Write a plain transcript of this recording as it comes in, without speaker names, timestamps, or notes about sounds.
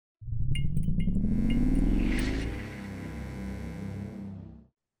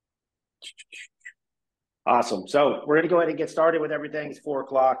Awesome. So we're going to go ahead and get started with everything. It's 4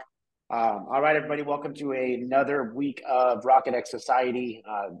 o'clock. All right, everybody, welcome to another week of Rocket X Society.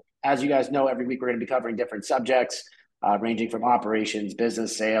 As you guys know, every week we're going to be covering different subjects, ranging from operations,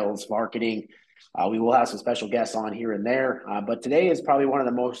 business, sales, marketing. We will have some special guests on here and there, but today is probably one of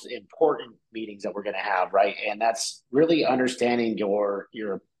the most important meetings that we're going to have, right? And that's really understanding your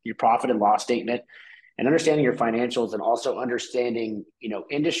profit and loss statement and understanding your financials and also understanding,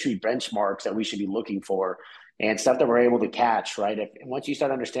 industry benchmarks that we should be looking for and stuff that we're able to catch, right? Once you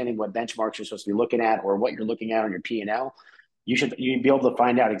start understanding what benchmarks you're supposed to be looking at or what you're looking at on your P&L, you'd be able to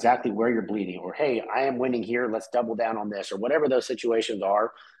find out exactly where you're bleeding or, hey, I am winning here. Let's double down on this or whatever those situations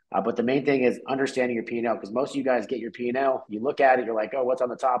are. But the main thing is understanding your P&L because most of you guys get your P&L, you look at it, you're like, oh, what's on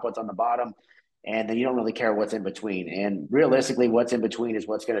the top, what's on the bottom? And then you don't really care what's in between. And realistically, what's in between is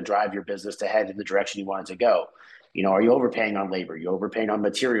what's going to drive your business to head in the direction you want it to go. Are you overpaying on labor? Are you overpaying on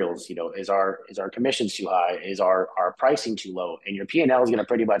materials? Is our commissions too high? Is our pricing too low? And your P&L is going to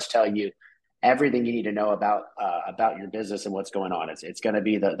pretty much tell you everything you need to know about your business and what's going on. It's going to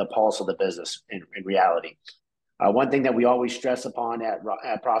be the pulse of the business in reality. One thing that we always stress upon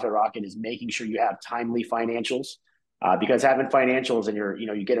at Profit Rocket is making sure you have timely financials. Because having financials and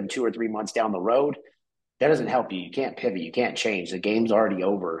you get them 2 or 3 months down the road, that doesn't help you. You can't pivot. You can't change. The game's already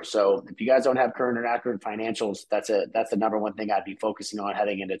over. So if you guys don't have current and accurate financials, that's the number one thing I'd be focusing on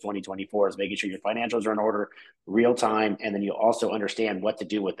heading into 2024 is making sure your financials are in order, real time, and then you also understand what to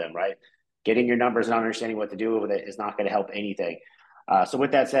do with them. Right, getting your numbers and understanding what to do with it is not going to help anything. So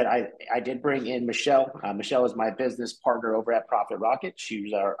with that said, I did bring in Michelle. Michelle is my business partner over at Profit Rocket.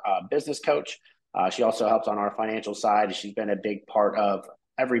 She's our business coach. She also helps on our financial side. She's been a big part of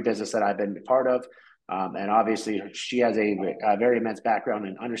every business that I've been part of. And obviously, she has a very immense background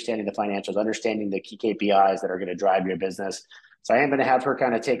in understanding the financials, understanding the key KPIs that are going to drive your business. So I am going to have her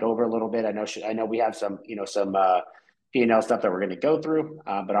kind of take over a little bit. I know we have some P&L stuff that we're going to go through,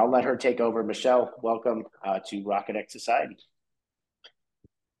 but I'll let her take over. Michelle, welcome to Rocket X Society.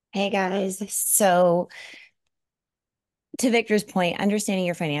 Hey guys. So to Victor's point, understanding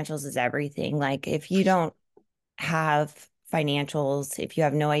your financials is everything. Like if you don't have financials, if you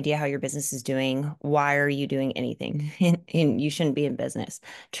have no idea how your business is doing, why are you doing anything? And you shouldn't be in business,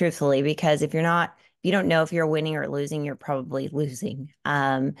 truthfully, because if you don't know if you're winning or losing, you're probably losing.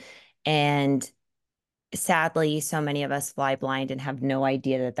 And sadly, so many of us fly blind and have no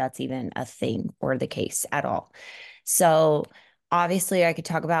idea that that's even a thing or the case at all. So obviously, I could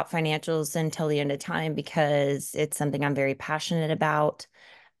talk about financials until the end of time because it's something I'm very passionate about.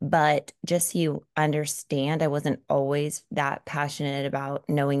 But just so you understand, I wasn't always that passionate about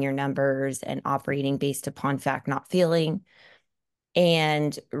knowing your numbers and operating based upon fact, not feeling,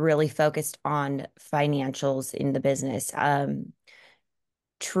 and really focused on financials in the business.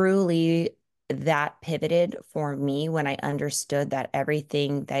 Truly, that pivoted for me when I understood that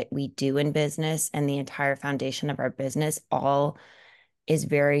everything that we do in business and the entire foundation of our business all is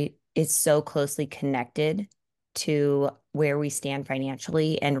so closely connected to where we stand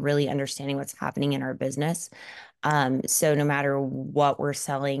financially and really understanding what's happening in our business. So no matter what we're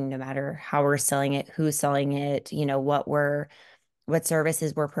selling, no matter how we're selling it, who's selling it, what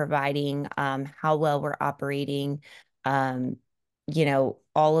services we're providing, how well we're operating,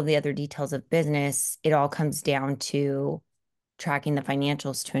 all of the other details of business, it all comes down to tracking the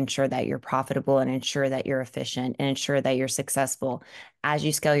financials to ensure that you're profitable and ensure that you're efficient and ensure that you're successful as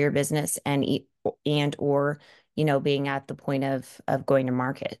you scale your business or being at the point of going to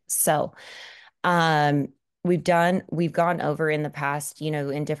market. So we've gone over in the past,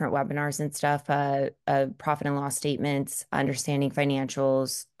 in different webinars and stuff, profit and loss statements, understanding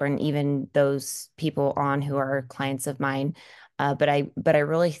financials, and even those people on who are clients of mine. But I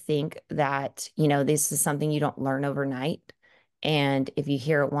really think that, this is something you don't learn overnight. And if you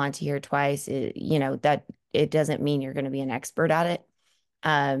hear it once, you hear it twice, that it doesn't mean you're going to be an expert at it.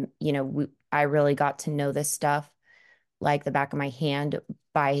 I really got to know this stuff like the back of my hand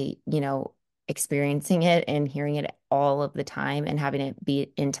by, experiencing it and hearing it all of the time and having it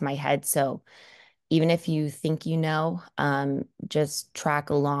beat into my head. So even if you think just track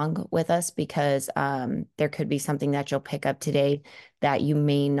along with us because there could be something that you'll pick up today that you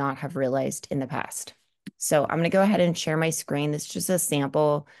may not have realized in the past. So I'm going to go ahead and share my screen. This is just a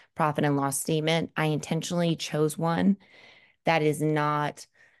sample profit and loss statement. I intentionally chose one that is not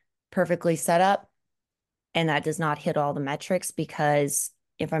perfectly set up and that does not hit all the metrics because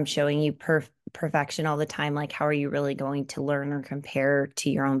if I'm showing you perfection all the time, like how are you really going to learn or compare to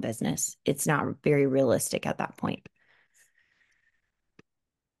your own business? It's not very realistic at that point.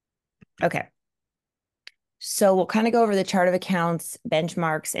 Okay. So we'll kind of go over the chart of accounts,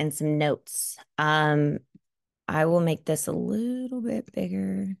 benchmarks, and some notes. I will make this a little bit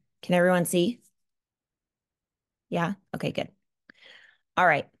bigger. Can everyone see? Yeah? Okay, good. All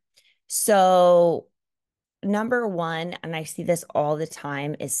right. So number one, and I see this all the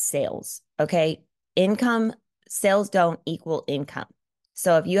time, is sales. Okay. Income, sales don't equal income.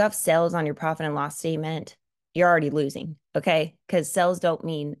 So if you have sales on your profit and loss statement, you're already losing. Okay. Because sales don't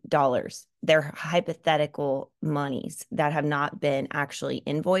mean dollars, they're hypothetical monies that have not been actually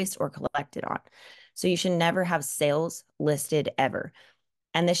invoiced or collected on. So you should never have sales listed ever.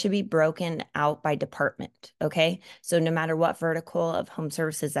 And this should be broken out by department. Okay. So no matter what vertical of home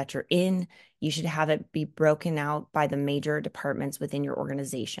services that you're in, you should have it be broken out by the major departments within your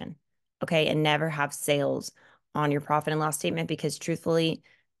organization. Okay. And never have sales on your profit and loss statement because truthfully,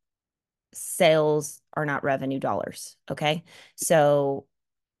 sales are not revenue dollars. Okay. So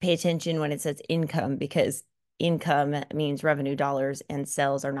pay attention when it says income because income means revenue dollars and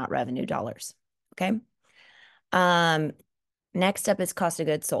sales are not revenue dollars. Okay. Um, Next up is cost of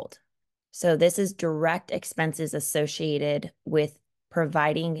goods sold. So this is direct expenses associated with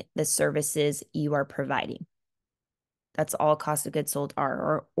providing the services you are providing. That's all cost of goods sold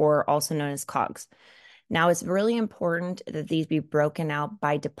are, or also known as COGS. Now, it's really important that these be broken out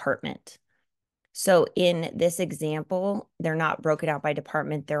by department. So in this example, they're not broken out by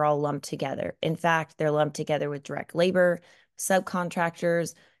department, they're all lumped together. In fact, they're lumped together with direct labor,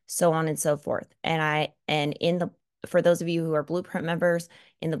 subcontractors, so on and so forth. And in the for those of you who are Blueprint members,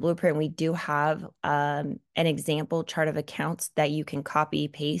 in the Blueprint, we do have an example chart of accounts that you can copy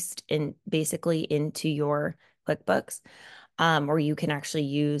paste in basically into your QuickBooks, or you can actually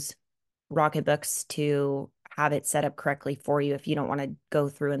use Rocketbooks to have it set up correctly for you if you don't want to go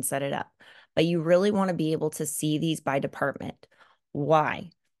through and set it up. But you really want to be able to see these by department.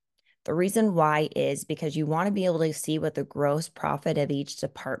 Why? The reason why is because you want to be able to see what the gross profit of each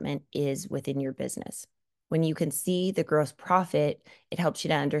department is within your business. When you can see the gross profit, it helps you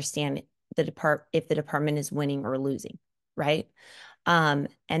to understand if the department is winning or losing, right? And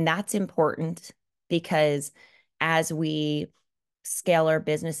that's important because as we scale our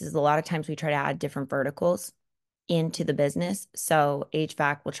businesses, a lot of times we try to add different verticals into the business. So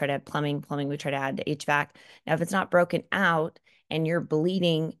HVAC, we'll try to add plumbing, we try to add HVAC. Now, if it's not broken out and you're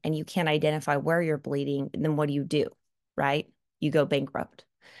bleeding and you can't identify where you're bleeding, then what do? Right? You go bankrupt.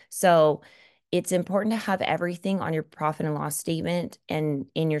 So it's important to have everything on your profit and loss statement and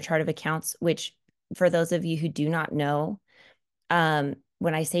in your chart of accounts, which for those of you who do not know,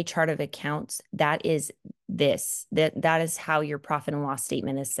 when I say chart of accounts, that is that is how your profit and loss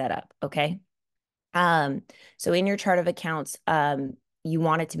statement is set up. Okay. Um, so in your chart of accounts, you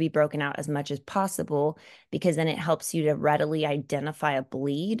want it to be broken out as much as possible because then it helps you to readily identify a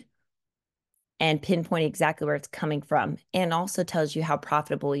bleed and pinpoint exactly where it's coming from, and also tells you how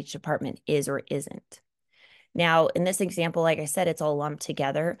profitable each department is or isn't. Now, in this example, like I said, it's all lumped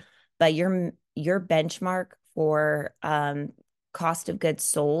together, but your benchmark for cost of goods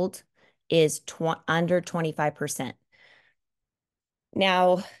sold is under 25%.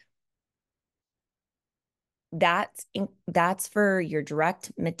 Now, that's for your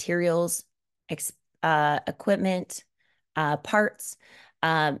direct materials, equipment, parts.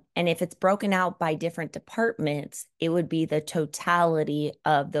 And if it's broken out by different departments, it would be the totality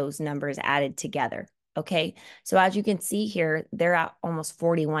of those numbers added together. Okay. So as you can see here, they're at almost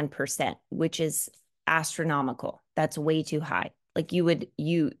 41%, which is astronomical. That's way too high. Like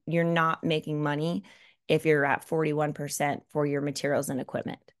you're not making money if you're at 41% for your materials and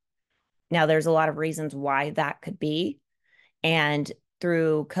equipment. Now, there's a lot of reasons why that could be. And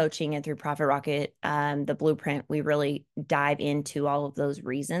through coaching and through Profit Rocket, the blueprint, we really dive into all of those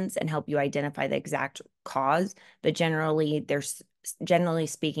reasons and help you identify the exact cause. But generally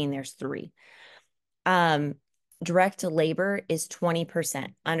speaking, there's three. Direct labor is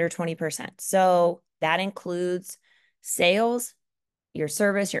 20%, under 20%. So that includes sales, your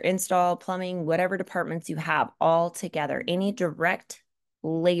service, your install, plumbing, whatever departments you have all together. Any direct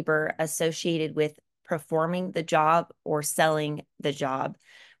labor associated with performing the job or selling the job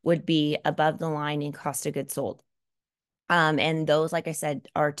would be above the line in cost of goods sold. And those, like I said,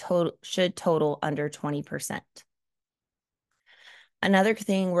 should total under 20%. Another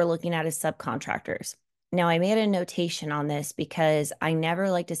thing we're looking at is subcontractors. Now, I made a notation on this because I never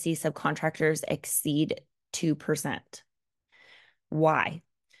like to see subcontractors exceed 2%. Why?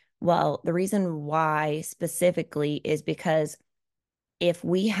 Well, the reason why specifically is because if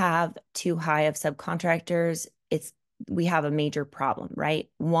we have too high of subcontractors, we have a major problem, right?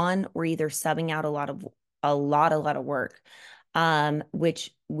 One, we're either subbing out a lot of work.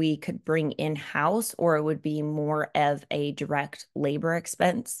 which we could bring in-house, or it would be more of a direct labor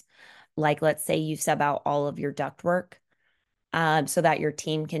expense. Like, let's say you sub out all of your duct work, so that your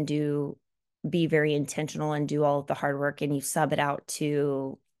team can be very intentional and do all of the hard work, and you sub it out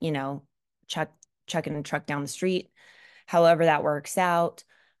to, chuck, chucking a truck down the street, however that works out.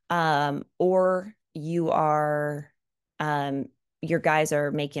 Or um, your guys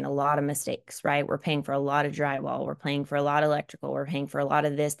are making a lot of mistakes, right? We're paying for a lot of drywall. We're paying for a lot of electrical. We're paying for a lot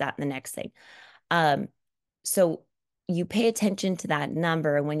of this, that, and the next thing. Um, so you pay attention to that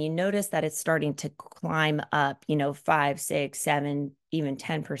number. And when you notice that it's starting to climb up, 5, 6, 7, even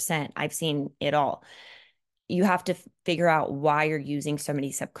 10%, I've seen it all. You have to figure out why you're using so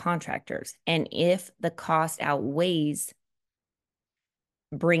many subcontractors. And if the cost outweighs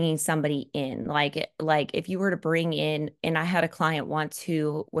bringing somebody in, like if you were to bring in, and I had a client once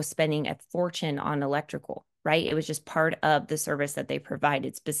who was spending a fortune on electrical, right? It was just part of the service that they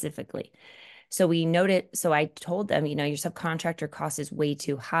provided specifically. So we noted, so I told them, your subcontractor cost is way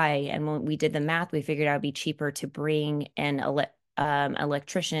too high. And when we did the math, we figured out it'd be cheaper to bring an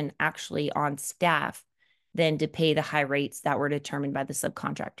electrician actually on staff than to pay the high rates that were determined by the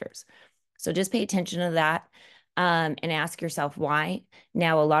subcontractors. So just pay attention to that, and ask yourself why.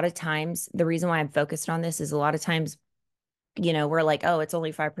 Now, a lot of times, the reason why I'm focused on this is a lot of times, we're like, oh, it's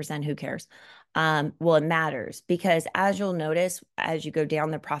only 5%. Who cares? Well, it matters, because as you'll notice, as you go down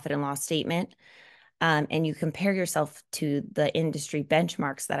the profit and loss statement, and you compare yourself to the industry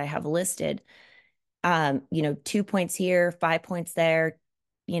benchmarks that I have listed, 2 points here, 5 points there,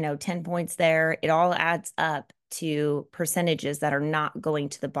 10 points there, it all adds up to percentages that are not going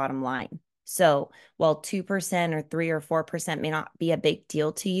to the bottom line. So while 2% or 3 or 4% may not be a big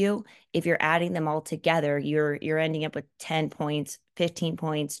deal to you, if you're adding them all together, you're ending up with 10 points, 15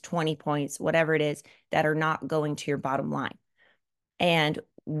 points, 20 points, whatever it is, that are not going to your bottom line. And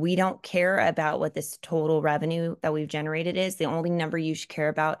we don't care about what this total revenue that we've generated is. The only number you should care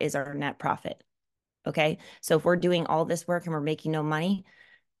about is our net profit. Okay. So if we're doing all this work and we're making no money,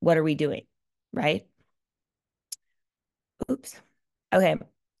 what are we doing? Right? Oops. Okay.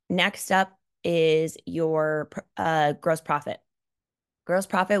 Next up is your gross profit. Gross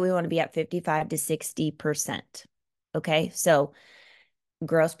profit, we want to be at 55 to 60%. Okay. So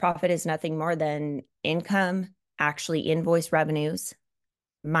gross profit is nothing more than income, actually invoice revenues,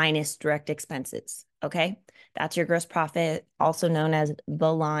 minus direct expenses. Okay. That's your gross profit, also known as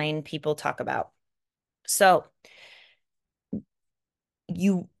the line people talk about. So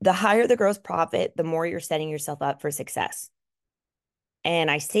the higher the gross profit, the more you're setting yourself up for success.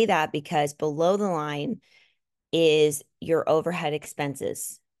 And I say that because below the line is your overhead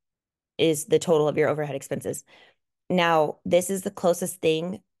expenses, is the total of your overhead expenses. Now, this is the closest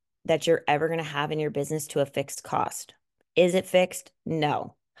thing that you're ever going to have in your business to a fixed cost. Is it fixed?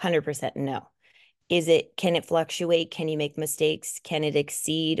 No. 100% no. Can it fluctuate? Can you make mistakes? Can it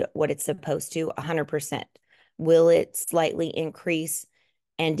exceed what it's supposed to? 100%. Will it slightly increase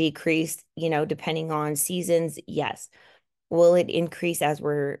and decrease, depending on seasons? Yes. Will it increase as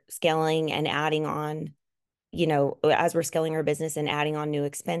we're scaling and adding on, as we're scaling our business and adding on new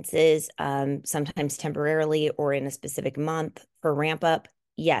expenses, sometimes temporarily or in a specific month for ramp up?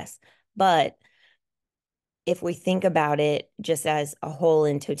 Yes. But if we think about it just as a whole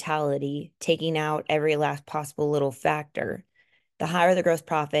in totality, taking out every last possible little factor, the higher the gross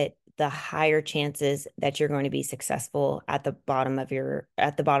profit, the higher chances that you're going to be successful at the bottom of or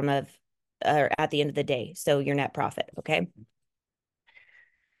at the end of the day. So your net profit. Okay.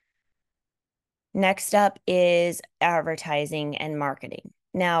 Next up is advertising and marketing.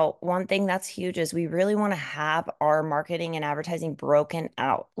 Now, one thing that's huge is we really want to have our marketing and advertising broken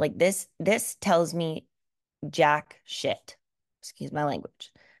out. Like this tells me jack shit. Excuse my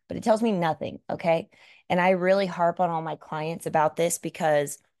language, but it tells me nothing. Okay. And I really harp on all my clients about this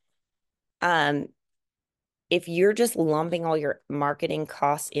because um, if you're just lumping all your marketing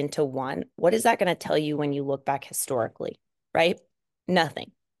costs into one, what is that going to tell you when you look back historically? Right?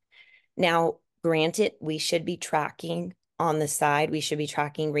 Nothing. Now, granted, we should be tracking on the side, we should be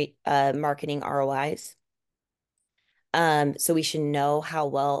tracking marketing ROIs. So we should know how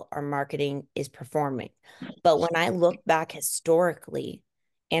well our marketing is performing. But when I look back historically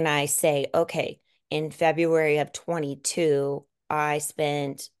and I say, okay, in February of 22, I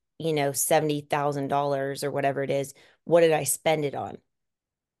spent, $70,000 or whatever it is. What did I spend it on?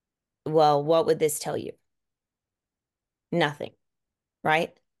 Well, what would this tell you? Nothing,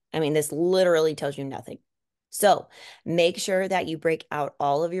 right? I mean, this literally tells you nothing. So make sure that you break out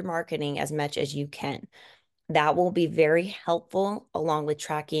all of your marketing as much as you can. That will be very helpful along with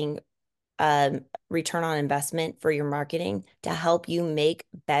tracking return on investment for your marketing to help you make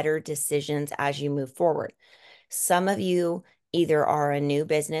better decisions as you move forward. Some of you either are a new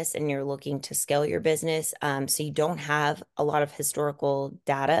business and you're looking to scale your business, so you don't have a lot of historical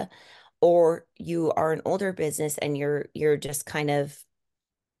data, or you are an older business and you're just kind of,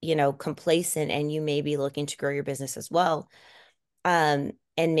 complacent, and you may be looking to grow your business as well, and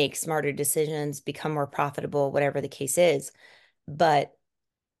make smarter decisions, become more profitable, whatever the case is. But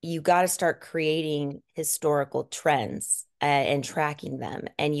you got to start creating historical trends, and tracking them.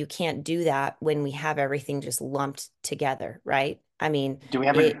 And you can't do that when we have everything just lumped together, right? I mean, Do we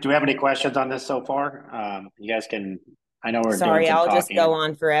have any questions on this so far? You guys can. I know we're doing sorry, some I'll just go talking.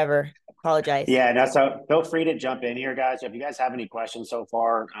 on forever. Apologize. Yeah, no, so feel free to jump in here, guys. If you guys have any questions so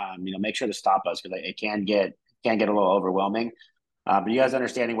far, make sure to stop us because it can get a little overwhelming. But you guys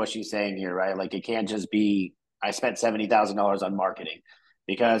understanding what she's saying here, right? Like it can't just be I spent $70,000 on marketing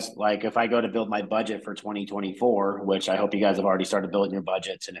because like if I go to build my budget for 2024, which I hope you guys have already started building your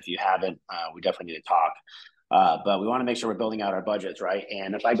budgets, and if you haven't, we definitely need to talk. But we want to make sure we're building out our budgets, right?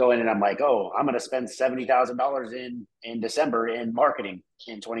 And if I go in and I'm like, oh, I'm going to spend $70,000 in December in marketing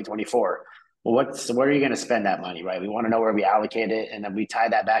in 2024. Well, where are you going to spend that money, right? We want to know where we allocate it, and then we tie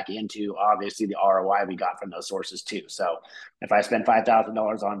that back into obviously the ROI we got from those sources too. So if I spend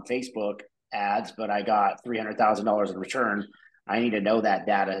 $5,000 on Facebook ads, but I got $300,000 in return, I need to know that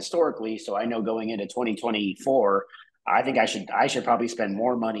data historically, so I know going into 2024 I think I should probably spend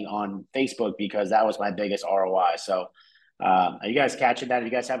more money on Facebook because that was my biggest ROI. So, are you guys catching that? Do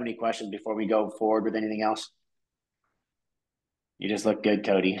you guys have any questions before we go forward with anything else? You just look good,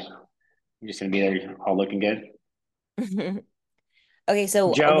 Cody. You're just gonna be there all looking good. Okay, so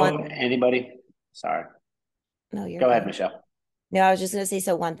one, Joe, anybody? Sorry. no, you're Go ahead, good. Michelle. No, I was just going to say,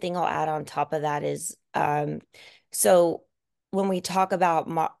 so one thing I'll add on top of that is, so when we talk about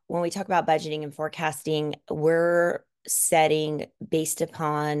budgeting and forecasting, we're setting based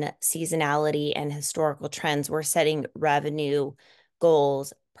upon seasonality and historical trends. We're setting revenue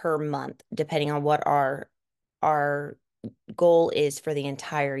goals per month, depending on what our goal is for the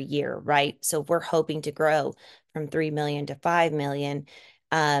entire year, right? So if we're hoping to grow from 3 million to 5 million,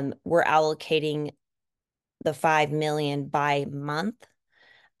 we're allocating the 5 million by month,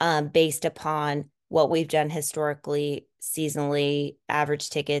 based upon what we've done historically, seasonally,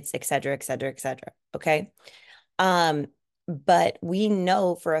 average tickets, et cetera, et cetera, et cetera. Okay. Um, but we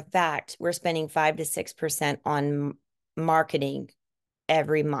know for a fact we're spending 5 to 6% on marketing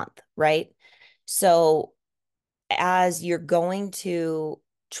every month, right? So as you're going to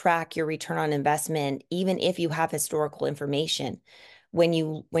track your return on investment, even if you have historical information, when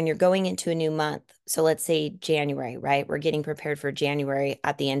you're going into a new month, so let's say January, right? We're getting prepared for January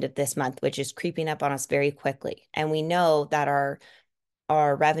at the end of this month, which is creeping up on us very quickly. And we know that our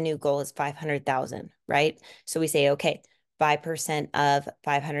revenue goal is 500,000, right? So we say, okay, 5% of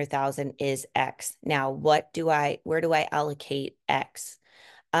 500,000 is X. Now, where do I allocate X?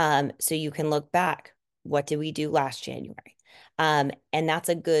 So you can look back. What did we do last January? And that's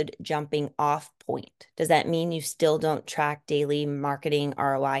a good jumping off point. Does that mean you still don't track daily marketing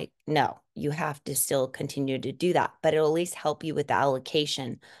ROI? No, you have to still continue to do that, but it'll at least help you with the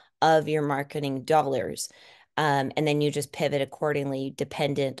allocation of your marketing dollars. And then you just pivot accordingly,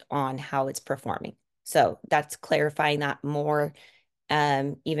 dependent on how it's performing. So that's clarifying that more,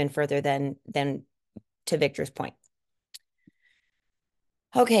 even further than to Victor's point.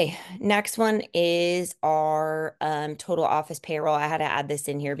 Okay, next one is our total office payroll. I had to add this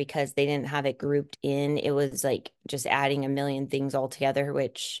in here because they didn't have it grouped in. It was like just adding a million things all together,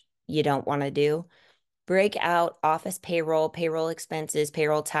 which you don't want to do. Break out office payroll, payroll expenses,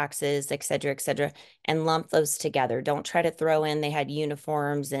 payroll taxes, et cetera, and lump those together. Don't try to throw in they had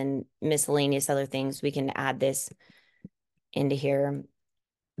uniforms and miscellaneous other things. We can add this into here.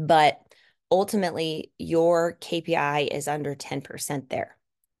 But ultimately, your KPI is under 10% there.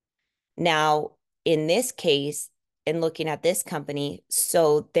 Now, in this case, in looking at this company,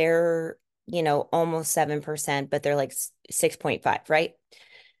 so they're, almost 7%, but they're like 6.5, right?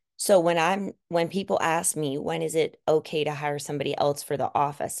 So when people ask me, when is it okay to hire somebody else for the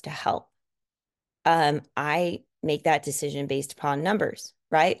office to help? I make that decision based upon numbers,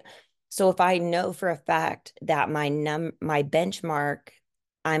 right? So if I know for a fact that my benchmark,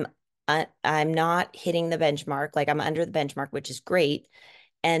 I'm I'm not hitting the benchmark, like I'm under the benchmark, which is great.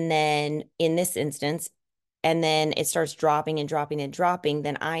 And then in this instance, and then it starts dropping and dropping and dropping,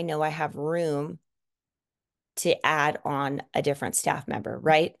 then I know I have room to add on a different staff member,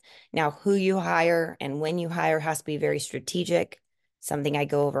 right? Now, who you hire and when you hire has to be very strategic, something I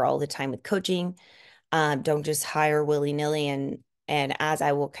go over all the time with coaching. Don't just hire willy-nilly and And as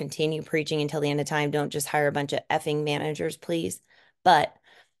I will continue preaching until the end of time, don't just hire a bunch of effing managers, please. But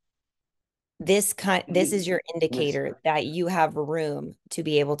this is your Yes. indicator that you have room to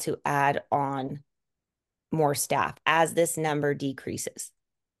be able to add on more staff as this number decreases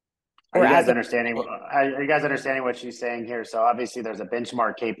Are or you as guys the understanding? Are you guys understanding what she's saying here? So obviously, there's a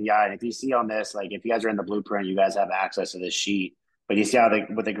benchmark KPI, and if you see on this, like if you guys are in the blueprint, you guys have access to this sheet. But you see how the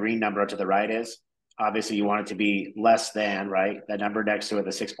what the green number to the right is? Obviously, you want it to be less than, right? That number next to it,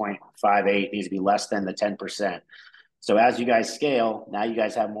 the 6.58, needs to be less than the 10%. So as you guys scale, now you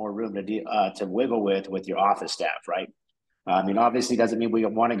guys have more room to wiggle with your office staff, right? I mean, obviously, doesn't mean we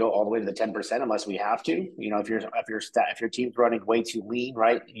want to go all the way to the 10% unless we have to. You know, if your team's running way too lean,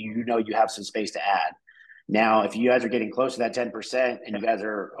 right? You know you have some space to add. Now, if you guys are getting close to that 10% and you guys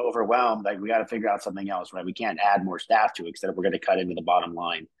are overwhelmed, like we got to figure out something else, right? We can't add more staff to it instead of we're going to cut into the bottom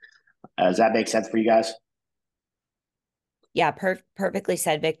line. Does that make sense for you guys? Yeah, perfectly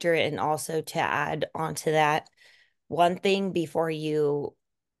said, Victor. And also to add on to that, one thing before you,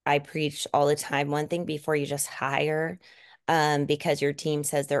 I preach all the time, one thing before you just hire, because your team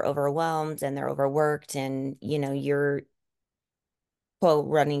says they're overwhelmed and they're overworked and you're quote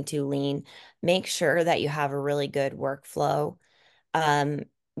running too lean, make sure that you have a really good workflow um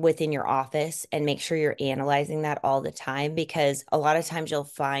within your office and make sure you're analyzing that all the time because a lot of times you'll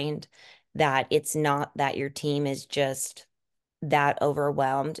find that it's not that your team is just that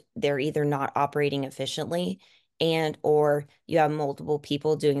overwhelmed. They're either not operating efficiently and or you have multiple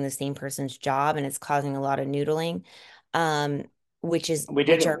people doing the same person's job and it's causing a lot of noodling, um, We which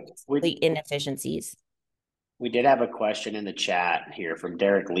did are we basically inefficiencies. We did have a question in the chat here from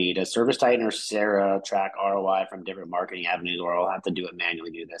Derek Lee. Does Service Titan or Sarah track ROI from different marketing avenues, or I'll have to do it manually?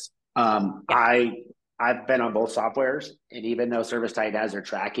 Do this. Yeah. I've been on both softwares, and even though Service Titan has their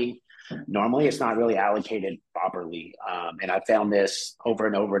tracking, normally it's not really allocated properly. And I found this over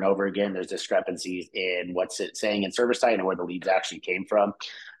and over and over again. There's discrepancies in what's it saying in Service Titan and where the leads actually came from.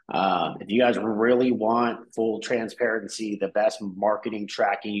 If you guys really want full transparency, the best marketing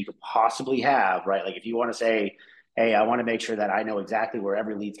tracking you could possibly have, right? Like if you want to say, hey, I want to make sure that I know exactly where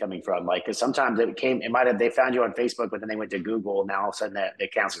every lead's coming from. Like, because sometimes it might have, they found you on Facebook, but then they went to Google. Now all of a sudden that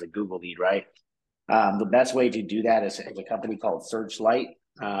it counts as a Google lead, right? The best way to do that is a company called Searchlight.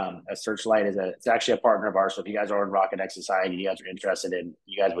 A Searchlight it's actually a partner of ours. So if you guys are in Rocket X Society, you guys are interested in,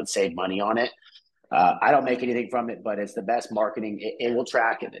 you guys would save money on it. I don't make anything from it, but it's the best marketing. It will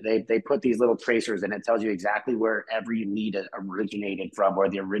track it. They put these little tracers and it tells you exactly where every lead originated from, where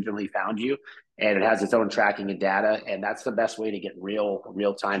they originally found you, and it has its own tracking and data. And that's the best way to get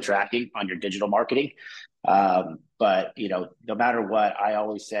real time tracking on your digital marketing. But no matter what, I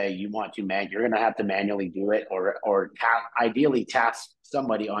always say you're going to have to manually do it, or ideally task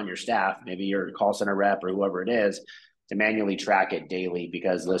somebody on your staff, maybe your call center rep or whoever it is, to manually track it daily,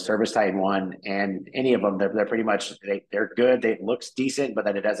 because the Service Titan one and any of them, they're pretty much they're good. It looks decent, but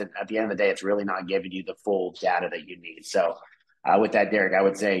then it doesn't. At the end of the day, it's really not giving you the full data that you need. So, with that, Derek, I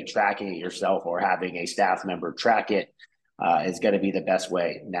would say tracking it yourself or having a staff member track it is going to be the best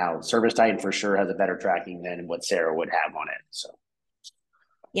way. Now, Service Titan for sure has a better tracking than what Sarah would have on it. So.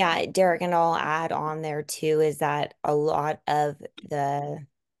 Yeah, Derek, and I'll add on there too is that a lot of the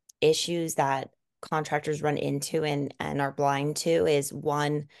issues that contractors run into and are blind to is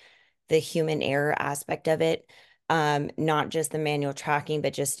one, the human error aspect of it, not just the manual tracking,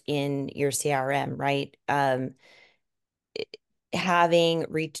 but just in your CRM, right? Having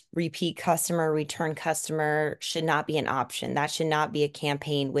repeat customer, return customer should not be an option. That should not be a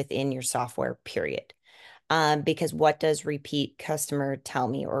campaign within your software, period. Because what does repeat customer tell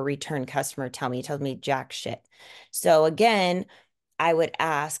me or return customer tell me? It tells me jack shit. So again, I would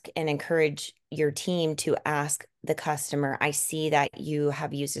ask and encourage your team to ask the customer, I see that you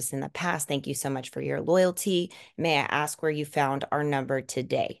have used this in the past. Thank you so much for your loyalty. May I ask where you found our number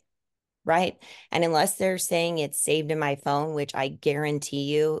today? Right. And unless they're saying it's saved in my phone, which I guarantee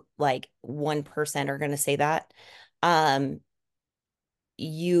you, like 1% are going to say that, um,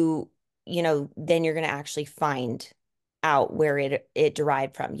 you then you're going to actually find out where it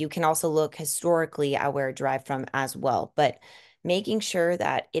derived from. You can also look historically at where it derived from as well, but making sure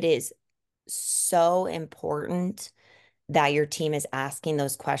that it is so important that your team is asking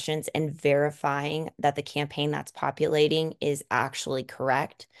those questions and verifying that the campaign that's populating is actually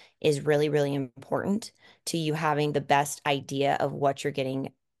correct is really, really important to you having the best idea of what you're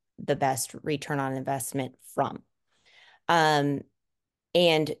getting the best return on investment from. Um,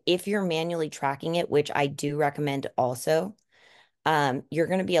 and if you're manually tracking it, which I do recommend also, you're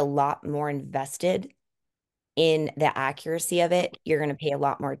going to be a lot more invested in the accuracy of it. You're going to pay a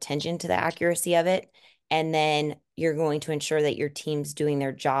lot more attention to the accuracy of it. And then you're going to ensure that your team's doing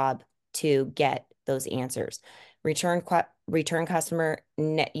their job to get those answers. Return customer,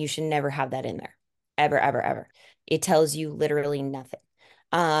 you should never have that in there. Ever, ever, ever. It tells you literally nothing.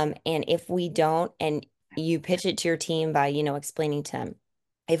 And if we don't, and you pitch it to your team by, explaining to them,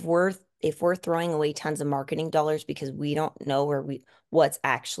 if we're throwing away tons of marketing dollars because we don't know what's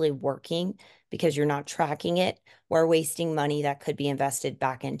actually working because you're not tracking it, we're wasting money that could be invested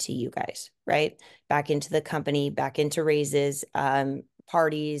back into you guys, right? Back into the company, back into raises,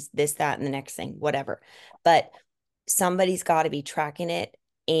 parties, this, that, and the next thing, whatever. But somebody's got to be tracking it.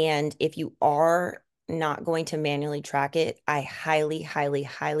 And if you are not going to manually track it, I highly, highly,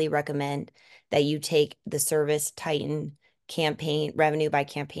 highly recommend that you take the Service Titan campaign revenue by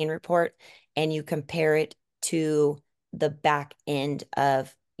campaign report and you compare it to the back end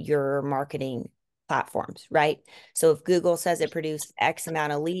of your marketing platforms, right? So if Google says it produced X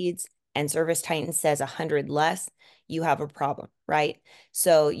amount of leads and Service Titan says 100 less, you have a problem, right?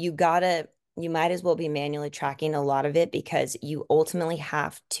 So you might as well be manually tracking a lot of it because you ultimately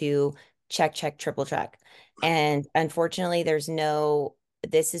have to check, triple check. And unfortunately,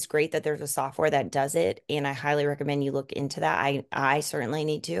 this is great that there's a software that does it. And I highly recommend you look into that. I certainly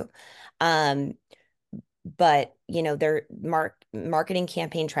need to. Um, but their marketing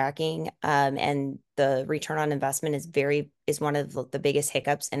campaign tracking and the return on investment is one of the biggest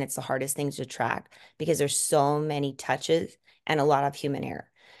hiccups, and it's the hardest things to track because there's so many touches and a lot of human error.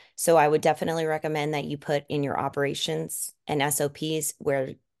 So I would definitely recommend that you put in your operations and SOPs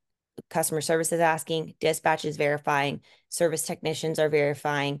where customer service is asking, dispatch is verifying, service technicians are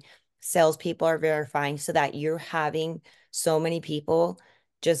verifying, salespeople are verifying, so that you're having so many people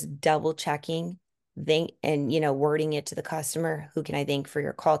just double checking and wording it to the customer. Who can I thank for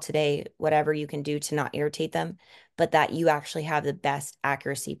your call today? Whatever you can do to not irritate them, but that you actually have the best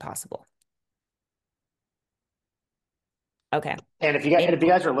accuracy possible. Okay. And if you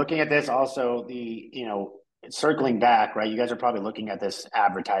guys are looking at this, also circling back, right? You guys are probably looking at this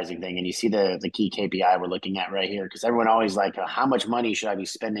advertising thing, and you see the key KPI we're looking at right here, because everyone always like, how much money should I be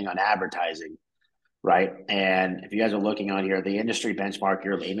spending on advertising, right? And if you guys are looking on here, the industry benchmark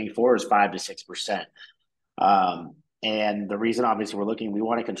you're aiming for is 5 to 6%. And the reason, obviously, we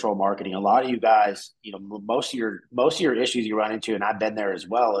want to control marketing. A lot of you guys, most of your issues you run into, and I've been there as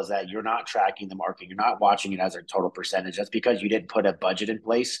well, is that you're not tracking the marketing, you're not watching it as a total percentage. That's because you didn't put a budget in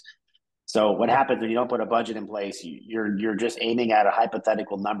place. So what happens when you don't put a budget in place? You're just aiming at a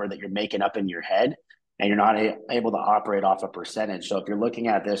hypothetical number that you're making up in your head, and you're not able to operate off a percentage. So if you're looking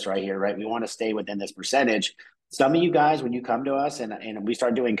at this right here, right, we want to stay within this percentage. Some of you guys, when you come to us and we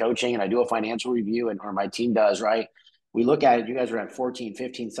start doing coaching and I do a financial review or my team does, right, we look at it, you guys are at 14,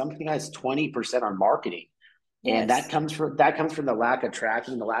 15, some of you guys 20% on marketing. And Yes. that comes from the lack of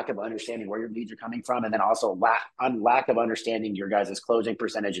tracking, the lack of understanding where your leads are coming from, and then also lack of understanding your guys' closing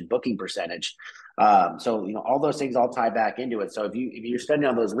percentage and booking percentage. So all those things all tie back into it. So if you're spending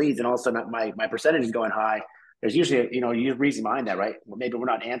on those leads, and also my percentage is going high, there's usually you reason behind that, right? Maybe we're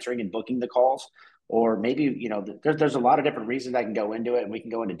not answering and booking the calls, or maybe there's a lot of different reasons that can go into it, and we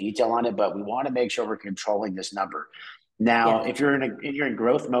can go into detail on it. But we want to make sure we're controlling this number. Now, Yes. if you're in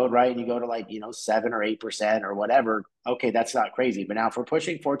growth mode, right, and you go to 7 or 8% or whatever, okay, that's not crazy. But now if we're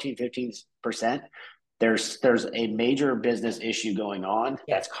pushing 14, 15%, there's a major business issue going on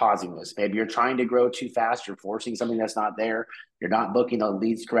Yes. that's causing this. Maybe you're trying to grow too fast, you're forcing something that's not there, you're not booking the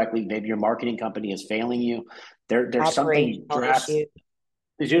leads correctly, maybe your marketing company is failing you. There's something Operational drastic. issue.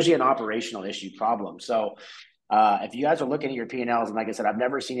 There's usually an operational issue problem. So if you guys are looking at your P&Ls, and like I said, I've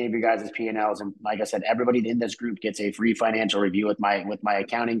never seen any of you guys' P&Ls, and like I said, everybody in this group gets a free financial review with my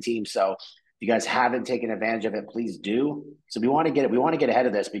accounting team. So if you guys haven't taken advantage of it, please do. So we want to get ahead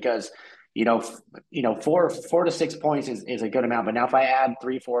of this, because 4 to 6 points is a good amount. But now if I add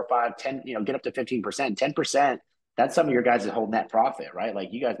 3, 4, 5, 10, get up to 15%, 10%, that's some of your guys' whole net profit, right?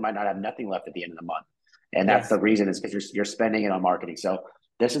 Like you guys might not have nothing left at the end of the month, and that's the Yes. reason, is because you're spending it on marketing. So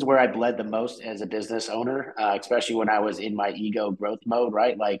this is where I bled the most as a business owner, especially when I was in my ego growth mode,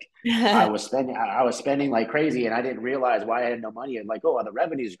 right? Like I was spending like crazy, and I didn't realize why I had no money. And like, oh, well, the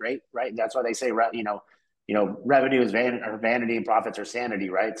revenue is great, right? And that's why they say, revenue is vanity and profits are sanity,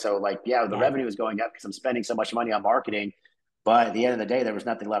 right? So like, yeah, the Yes. revenue is going up because I'm spending so much money on marketing, but at the end of the day, there was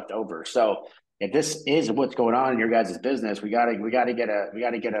nothing left over. So if this is what's going on in your guys' business, we gotta get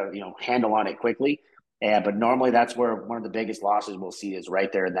a handle on it quickly. But normally that's where one of the biggest losses we'll see is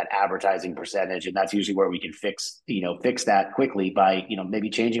right there in that advertising percentage. And that's usually where we can fix that quickly by,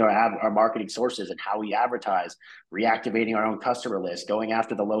 maybe changing our marketing sources and how we advertise, reactivating our own customer list, going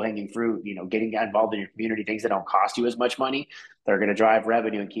after the low hanging fruit, getting involved in your community, things that don't cost you as much money. They're going to drive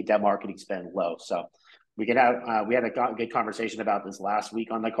revenue and keep that marketing spend low. So We had a good conversation about this last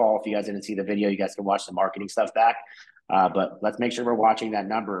week on the call. If you guys didn't see the video, you guys can watch the marketing stuff back. But let's make sure we're watching that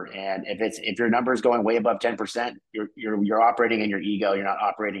number. And if your number is going way above 10%, you're operating in your ego. You're not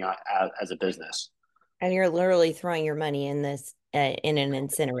operating as a business. And you're literally throwing your money in this in an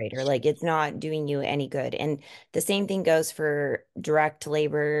incinerator. Like it's not doing you any good. And the same thing goes for direct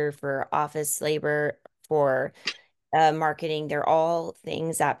labor, for office labor, for marketing. They're all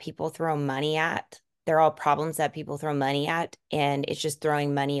things that people throw money at. They're all problems that people throw money at, and it's just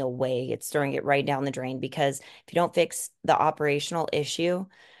throwing money away. It's throwing it right down the drain because if you don't fix the operational issue,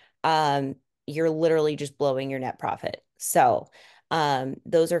 you're literally just blowing your net profit. So,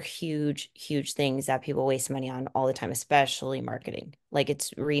 those are huge, huge things that people waste money on all the time, especially marketing. Like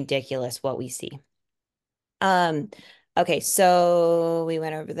it's ridiculous what we see. Um, okay, so we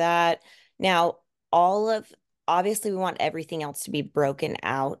went over that. Now, all of obviously we want everything else to be broken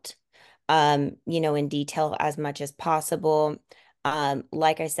out, in detail as much as possible.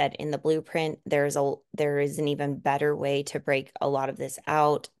 Like I said, in the blueprint, there is an even better way to break a lot of this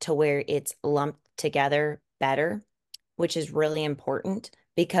out to where it's lumped together better, which is really important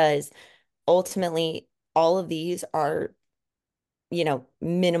because ultimately all of these are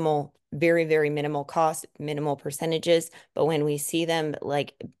minimal, very, very minimal cost, minimal percentages. But when we see them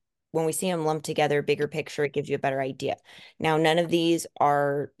lumped together, bigger picture, it gives you a better idea. Now, none of these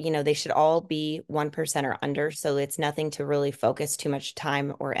are, they should all be 1% or under. So it's nothing to really focus too much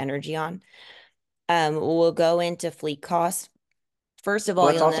time or energy on. We'll go into fleet costs. First of all,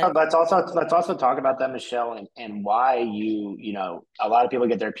 Let's you'll also notice. let's also talk about that, Michelle, and why a lot of people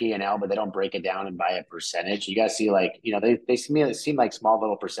get their P&L, but they don't break it down and by a percentage. You guys see like they seem like small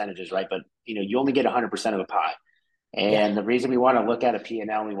little percentages, right? But you only get 100% of a pie. Yeah. And the reason we want to look at a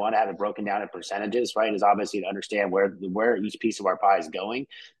P&L, we want to have it broken down in percentages, right, is obviously to understand where each piece of our pie is going,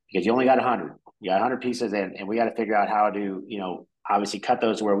 because you only got 100. You got 100 pieces, and we got to figure out how to, obviously cut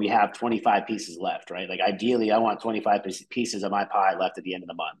those where we have 25 pieces left, right? Like ideally, I want 25 pieces of my pie left at the end of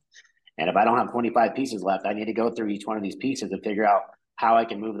the month. And if I don't have 25 pieces left, I need to go through each one of these pieces and figure out how I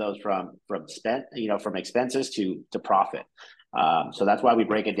can move those from expenses to profit. So that's why we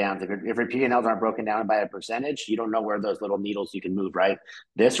break it down. If your P&Ls aren't broken down by a percentage, you don't know where those little needles you can move, right?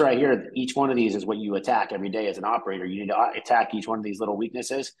 This right here, each one of these is what you attack every day as an operator. You need to attack each one of these little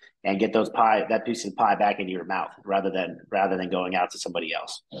weaknesses and get that piece of pie back into your mouth rather than going out to somebody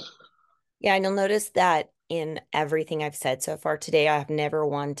else. Yeah, and you'll notice that in everything I've said so far today, I have never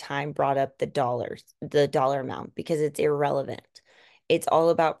one time brought up the dollar amount, because it's irrelevant. It's all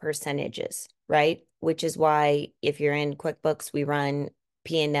about percentages, right? Which is why if you're in QuickBooks, we run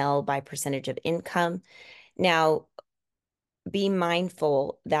P&L by percentage of income. Now, be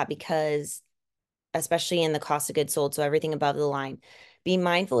mindful that because, especially in the cost of goods sold, so everything above the line, be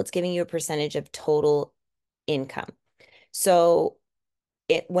mindful it's giving you a percentage of total income. So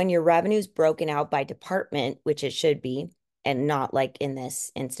when your revenue is broken out by department, which it should be, and not like in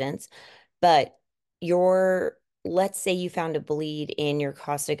this instance, but let's say you found a bleed in your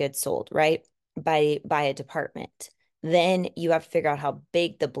cost of goods sold, right? By a department. Then you have to figure out how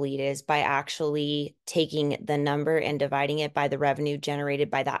big the bleed is by actually taking the number and dividing it by the revenue generated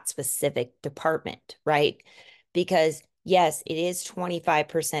by that specific department, right? Because yes, it is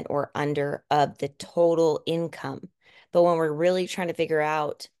 25% or under of the total income. But when we're really trying to figure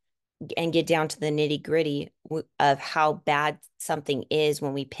out and get down to the nitty gritty of how bad something is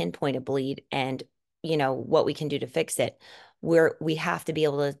when we pinpoint a bleed and what we can do to fix it, we have to be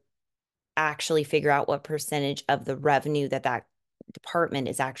able to actually figure out what percentage of the revenue that department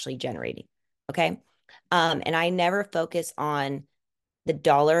is actually generating. Okay. And I never focus on the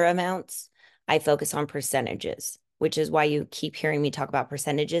dollar amounts. I focus on percentages, which is why you keep hearing me talk about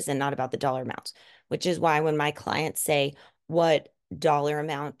percentages and not about the dollar amounts, which is why when my clients say, what dollar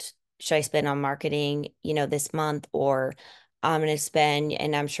amount should I spend on marketing, this month, or I'm going to spend,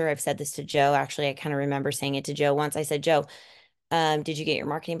 and I'm sure I've said this to Joe. Actually, I kind of remember saying it to Joe once. I said, Joe, did you get your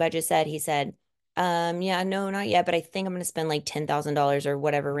marketing budget set? He said, yeah, no, not yet, but I think I'm going to spend like $10,000 or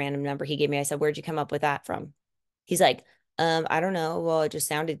whatever random number he gave me. I said, where'd you come up with that from? He's like, I don't know. Well, it just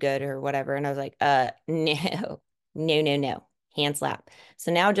sounded good or whatever. And I was like, no, no, no, no. Hand slap.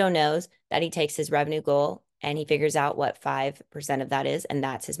 So now Joe knows that he takes his revenue goal and he figures out what 5% of that is, and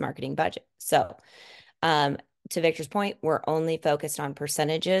that's his marketing budget. So, um, to Victor's point, we're only focused on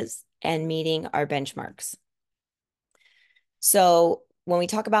percentages and meeting our benchmarks. So when we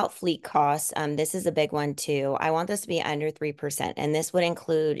talk about fleet costs, this is a big one too. I want this to be under 3%. And this would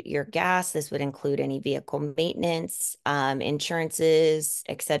include your gas. This would include any vehicle maintenance, insurances,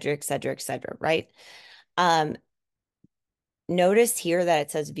 et cetera, et cetera, et cetera, right? Notice here that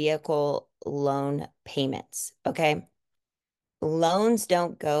it says vehicle loan payments. Okay. Loans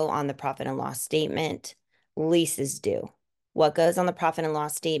don't go on the profit and loss statement, leases do. What goes on the profit and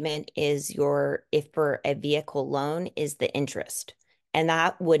loss statement is if for a vehicle loan, is the interest. And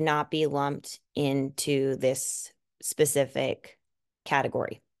that would not be lumped into this specific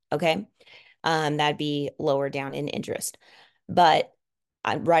category. Okay. That'd be lower down in interest. But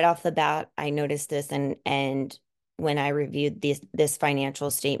right off the bat, I noticed this, and when I reviewed this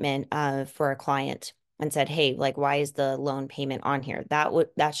financial statement for a client and said, "Hey, like, why is the loan payment on here?"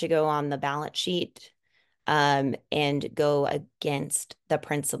 That should go on the balance sheet, and go against the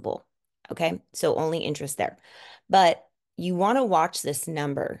principal. Okay, so only interest there, but you want to watch this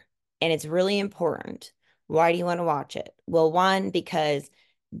number, and it's really important. Why do you want to watch it? Well, one, because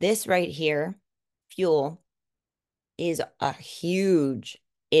this right here, fuel, is a huge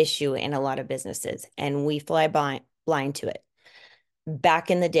issue in a lot of businesses, and we fly blind to it.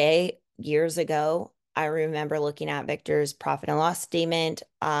 Back in the day, years ago, I remember looking at Victor's profit and loss statement.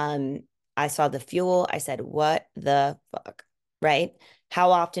 I saw the fuel. I said, "What the fuck?" Right?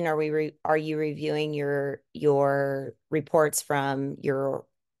 How often are you reviewing your reports from your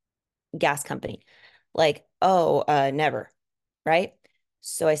gas company? Like, oh, never, right?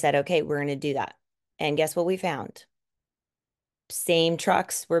 So I said, "Okay, we're going to do that." And guess what we found? Same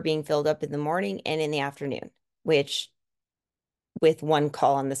trucks were being filled up in the morning and in the afternoon, which with one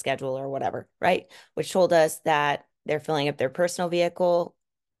call on the schedule or whatever, right? Which told us that they're filling up their personal vehicle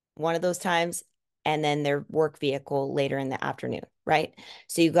one of those times and then their work vehicle later in the afternoon, right?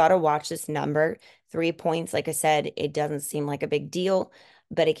 So you got to watch this number. 3 points, like I said, it doesn't seem like a big deal,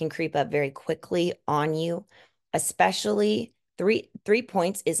 but it can creep up very quickly on you, especially three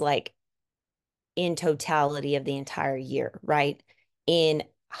points is like in totality of the entire year, right? In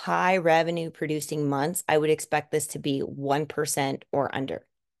high revenue producing months, I would expect this to be 1% or under,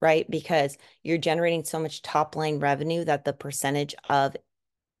 right? Because you're generating so much top line revenue that the percentage of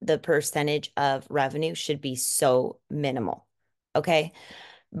revenue should be so minimal. Okay.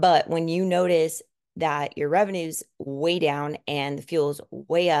 But when you notice that your revenue's way down and the fuel's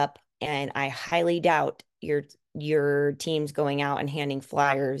way up, and I highly doubt your team's going out and handing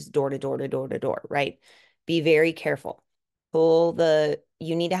flyers door to door to door to door, right? Be very careful.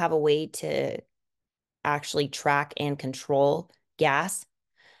 You need to have a way to actually track and control gas.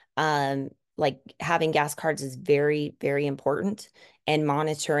 Like having gas cards is very, very important, and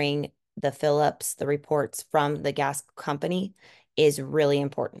monitoring the fill ups, the reports from the gas company is really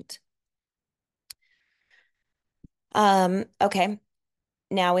important. Okay.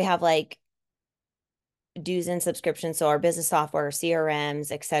 Now we have like dues and subscriptions. So our business software,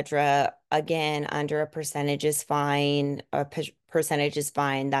 CRMs, etc. Again, under a percentage is fine. Percentage is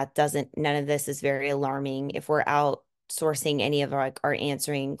fine. None of this is very alarming. If we're outsourcing any of our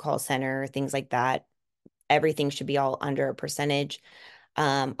answering call center, things like that, everything should be all under a percentage.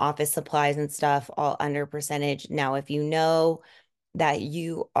 Office supplies and stuff, all under a percentage. Now, if you know that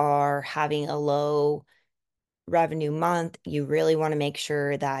you are having a low revenue month, you really want to make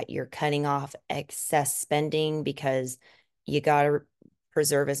sure that you're cutting off excess spending because you got to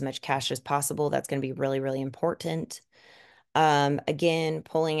preserve as much cash as possible. That's going to be really, really important. Again,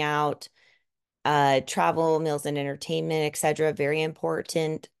 pulling out travel, meals and entertainment, etc. Very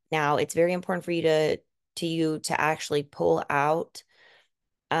important. Now, it's very important for you to actually pull out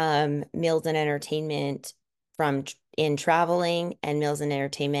meals and entertainment from in traveling and meals and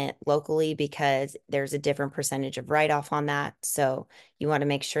entertainment locally, because there's a different percentage of write-off on that. So you want to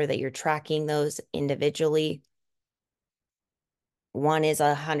make sure that you're tracking those individually. One is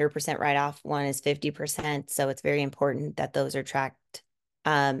 100% write-off, one is 50%. So it's very important that those are tracked,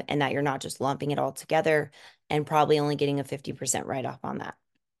 and that you're not just lumping it all together and probably only getting a 50% write-off on that.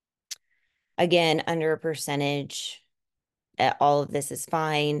 Again, under a percentage, all of this is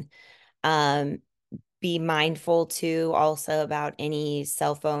fine. Um, be mindful too also about any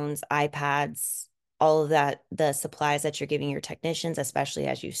cell phones, iPads, all of that, the supplies that you're giving your technicians, especially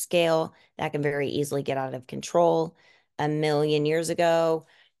as you scale, that can very easily get out of control. A million years ago,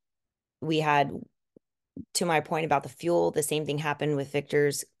 we had, to my point about the fuel, the same thing happened with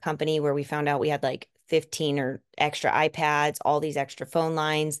Victor's company where we found out we had like 15 or extra iPads, all these extra phone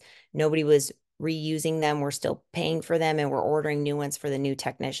lines. Nobody was reusing them. We're still paying for them and we're ordering new ones for the new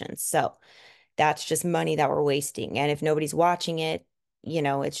technicians. So that's just money that we're wasting. And if nobody's watching it,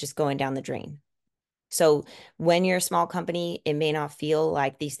 it's just going down the drain. So when you're a small company, it may not feel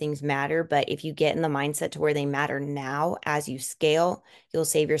like these things matter, but if you get in the mindset to where they matter now as you scale, you'll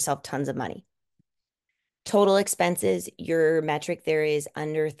save yourself tons of money. Total expenses, your metric there is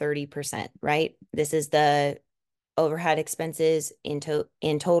under 30%, right? This is the overhead expenses in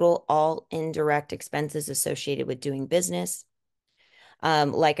total, all indirect expenses associated with doing business.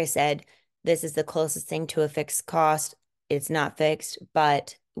 Like I said, this is the closest thing to a fixed cost. It's not fixed,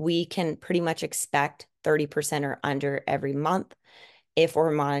 but we can pretty much expect 30% or under every month if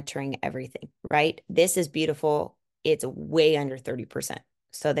we're monitoring everything, right? This is beautiful. It's way under 30%.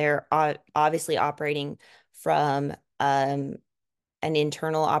 So they're obviously operating from an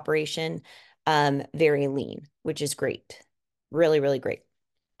internal operation, very lean, which is great. Really, really great.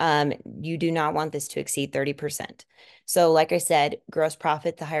 You do not want this to exceed 30%. So, like I said, gross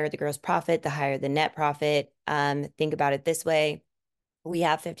profit, the higher the gross profit, the higher the net profit. Think about it this way. We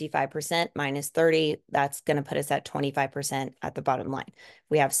have 55% minus 30. That's going to put us at 25% at the bottom line.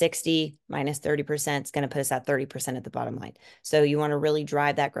 We have 60 minus 30%. It's going to put us at 30% at the bottom line. So you want to really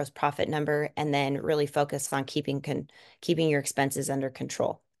drive that gross profit number and then really focus on keeping your expenses under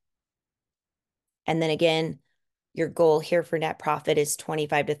control. And then again, your goal here for net profit is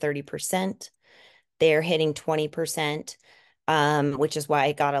 25 to 30%. They're hitting 20%, which is why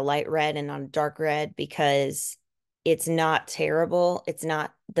I got a light red and on dark red, because it's not terrible. It's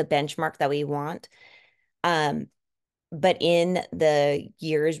not the benchmark that we want. Um, but in the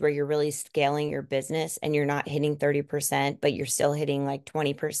years where you're really scaling your business and you're not hitting 30%, but you're still hitting like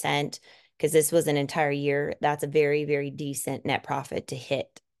 20%, because this was an entire year, that's a very, very decent net profit to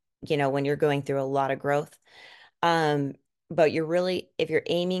hit, when you're going through a lot of growth. Um, but you're really, if you're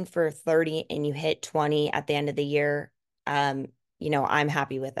aiming for 30 and you hit 20 at the end of the year, um, I'm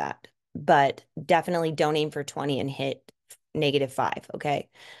happy with that. But definitely don't aim for 20 and hit -5, okay?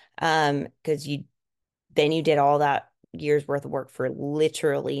 Because you did all that year's worth of work for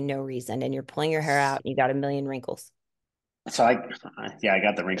literally no reason, and you're pulling your hair out and you got a million wrinkles. So yeah, I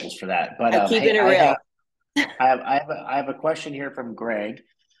got the wrinkles for that. But I'm hey, keeping it real. I have a question here from Greg.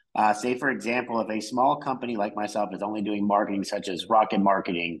 Say, for example, if a small company like myself is only doing marketing such as rocket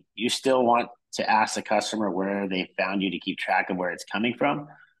marketing, you still want to ask the customer where they found you to keep track of where it's coming from?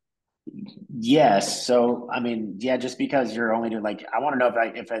 Yes. So, I mean, yeah, just because you're only doing like, I want to know if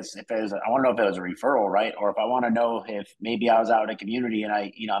it was, I want to know if it was a referral, right? Or if I want to know if maybe I was out in a community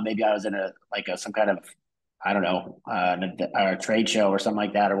and maybe I was in some kind of, I don't know, a trade show or something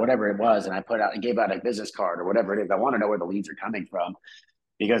like that, or whatever it was. And I gave out a business card or whatever it is. I want to know where the leads are coming from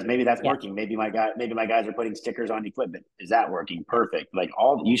because maybe that's Yeah. working. Maybe my guys are putting stickers on equipment. Is that working? Perfect.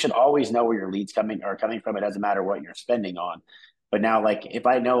 You should always know where your leads are coming from. It doesn't matter what you're spending on. But now, like if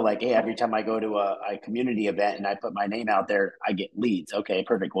I know, like, hey, every time I go to a community event and I put my name out there, I get leads. Okay,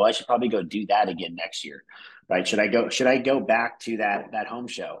 perfect. Well, I should probably go do that again next year, right? Should I go back to that home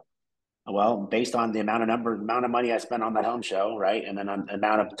show? Well, based on the amount of money I spent on that home show, right, and then on the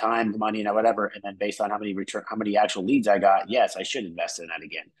amount of time, money, and whatever, and then based on how many actual leads I got, yes, I should invest in that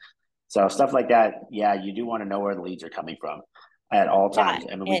again. So stuff like that, yeah, you do want to know where the leads are coming from at all Yeah. times.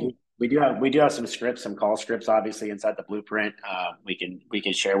 I mean, And we do have some scripts, some call scripts, obviously inside the blueprint. We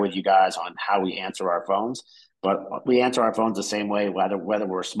can share with you guys on how we answer our phones, but we answer our phones the same way whether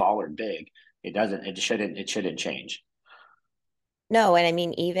we're small or big. It shouldn't change. no, and I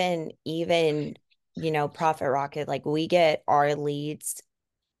mean, even, Profit Rocket, like we get our leads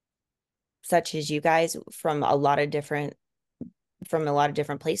such as you guys from a lot of different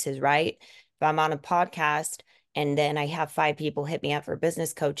places, right? If I'm on a podcast and then I have 5 people hit me up for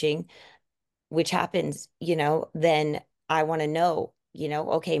business coaching, which happens, then I want to know,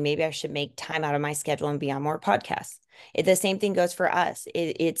 okay, maybe I should make time out of my schedule and be on more podcasts. The same thing goes for us.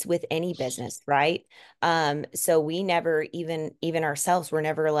 It's with any business, right? So we never even ourselves, we're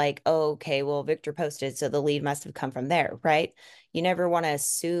never like, oh, okay, well, Victor posted, so the lead must have come from there, right? You never want to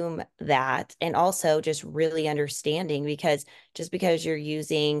assume that. And also just really understanding because just because you're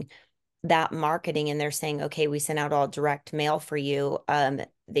using that marketing and they're saying, okay, we sent out all direct mail for you,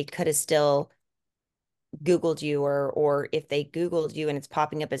 they could have still Googled you, or if they Googled you and it's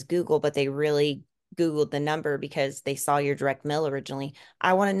popping up as Google, but they really Googled the number because they saw your direct mail originally.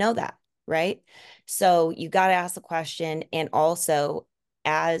 I want to know that, right? So you got to ask the question. And also,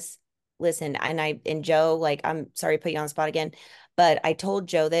 as listen, and Joe, like, I'm sorry to put you on the spot again, but I told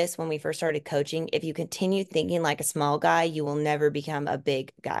Joe this when we first started coaching. If you continue thinking like a small guy, you will never become a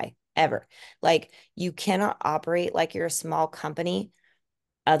big guy ever. Like, you cannot operate like you're a small company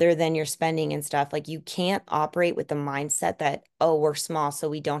other than your spending and stuff. Like, you can't operate with the mindset that, oh, we're small, so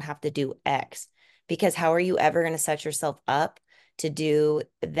we don't have to do X. Because how are you ever going to set yourself up to do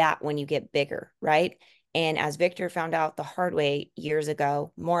that when you get bigger, right? And as Victor found out the hard way years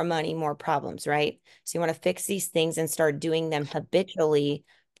ago, more money, more problems, right? So you want to fix these things and start doing them habitually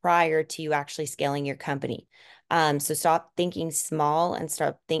prior to you actually scaling your company. So stop thinking small and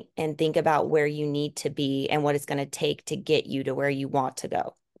think about where you need to be and what it's going to take to get you to where you want to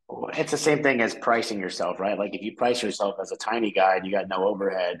go. It's the same thing as pricing yourself, right? Like if you price yourself as a tiny guy and you got no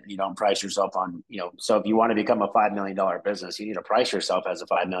overhead, you don't price yourself on, so if you want to become a $5 million business, you need to price yourself as a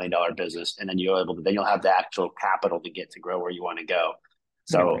 $5 million business. And then then you'll have the actual capital to get to grow where you want to go.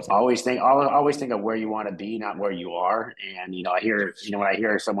 So 100%. always think of where you want to be, not where you are. And, when I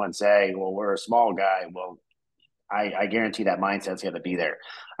hear someone say, well, we're a small guy, well, I guarantee that mindset's going to be there.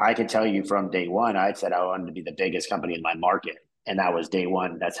 I can tell you from day one, I said I wanted to be the biggest company in my market. And that was day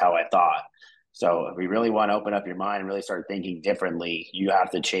one. That's how I thought. So if we really want to open up your mind and really start thinking differently, you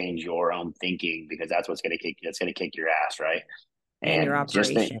have to change your own thinking because that's going to kick your ass, right? And your And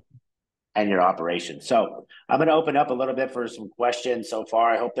just think operation. and your operation. So I'm going to open up a little bit for some questions so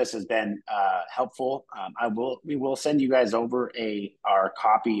far. I hope this has been helpful. We will send you guys over a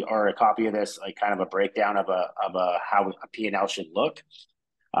copy of this, like kind of a breakdown of how a P&L should look.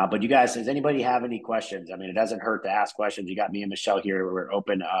 But you guys, does anybody have any questions? I mean, it doesn't hurt to ask questions. You got me and Michelle here. We're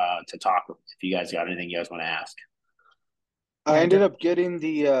open to talk if you guys got anything you guys want to ask. I ended up getting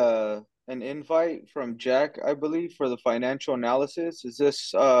the an invite from Jack, I believe, for the financial analysis. Is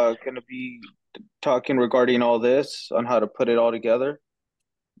this going to be talking regarding all this on how to put it all together?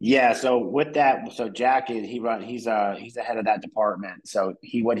 Yeah, so with that, so Jack is he's the head of that department. So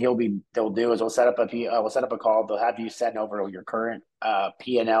they'll do is we'll set up a call. They'll have you send over your current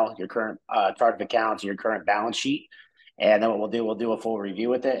P&L, your current chart of accounts, your current balance sheet, and then what we'll do a full review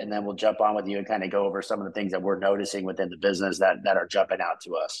with it, and then we'll jump on with you and kind of go over some of the things that we're noticing within the business that are jumping out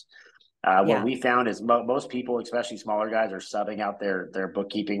to us. What Yeah. we found is most people, especially smaller guys, are subbing out their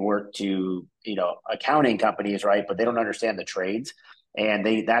bookkeeping work to accounting companies, right? But they don't understand the trades,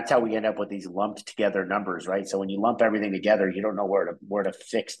 and that's how we end up with these lumped together numbers, right? So when you lump everything together, you don't know where to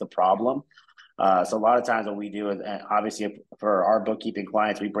fix the problem. So a lot of times what we do is obviously for our bookkeeping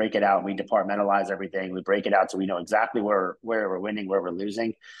clients, we break it out, we departmentalize everything, we break it out so we know exactly where we're winning, where we're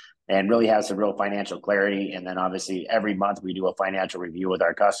losing, and really have some real financial clarity. And then obviously every month we do a financial review with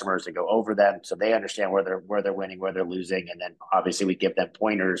our customers to go over them so they understand where they're winning, where they're losing, and then obviously we give them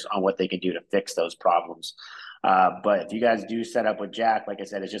pointers on what they can do to fix those problems. But if you guys do set up with Jack, like I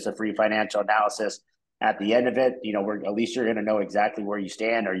said, it's just a free financial analysis. At the end of it, at least you're going to know exactly where you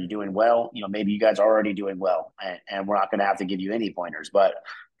stand. Are you doing well? Maybe you guys are already doing well, and we're not going to have to give you any pointers. But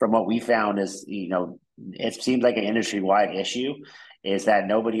from what we found is, it seems like an industry-wide issue is that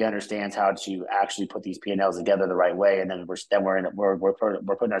nobody understands how to actually put these P&Ls together the right way, and then we're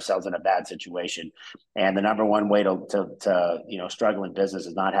putting ourselves in a bad situation. And the number one way to struggle in business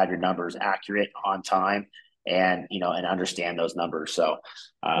is not have your numbers accurate on time and understand those numbers. So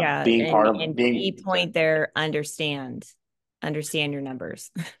Yeah. being part of And being key point there, understand your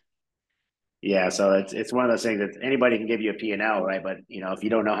numbers. yeah, so it's one of those things that anybody can give you a P&L, right? But if you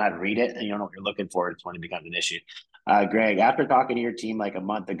don't know how to read it and you don't know what you're looking for, it's when it becomes an issue. Greg, after talking to your team like a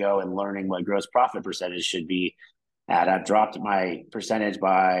month ago and learning what gross profit percentage should be at, I've dropped my percentage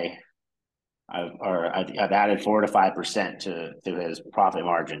I've added 4 to 5% to his profit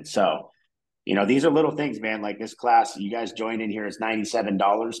margin. So these are little things, man. Like this class, you guys joined in here is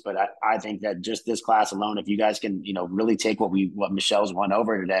 $97, but I think that just this class alone, if you guys can, really take what Michelle's won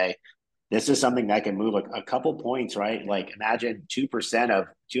over today, this is something that can move a couple points, right? Like imagine 2% of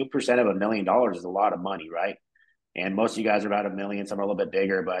 $1 million is a lot of money, right? And most of you guys are about 1 million, some are a little bit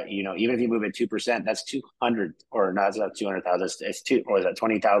bigger, but even if you move it 2%, that's 200 or not, it's not 200,000, it's two, or is that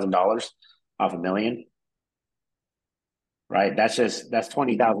 $20,000 off 1 million? Right. That's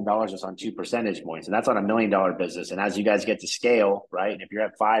 $20,000 just on 2 percentage points. And that's on $1 million business. And as you guys get to scale, right, if you're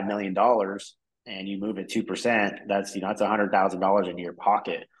at $5 million and you move it 2%, that's $100,000 into your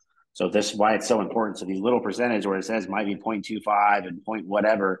pocket. So this is why it's so important. So these little percentage where it says might be 0.25 and point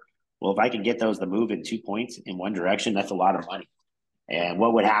whatever. Well, if I can get those to move in 2 points in one direction, that's a lot of money. And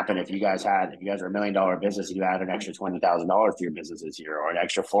what would happen if you guys are $1 million business and you add an extra $20,000 to your business this year, or an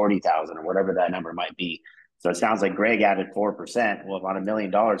extra 40,000, or whatever that number might be? So it sounds like Greg added 4%. Well, if on $1 million,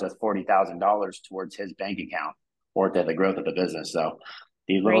 that's $40,000 towards his bank account or to the growth of the business. So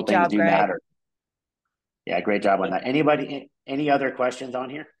these little Great things job, do Greg. matter. Yeah, great job on that. Any other questions on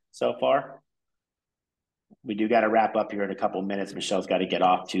here so far? We do got to wrap up here in a couple minutes. Michelle's got to get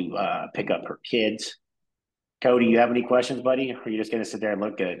off to pick up her kids. Cody, you have any questions, buddy? Or are you just going to sit there and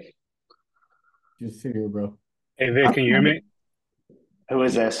look good? Just sit here, bro. Hey Vic, can you hear me? Who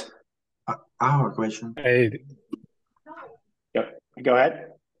is this? I have a question. Hey, Go ahead.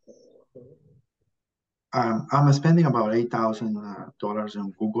 I'm spending about $8,000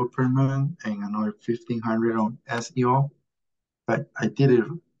 on Google per month and another 1,500 on SEO. But I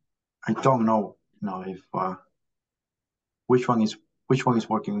don't know, if which one is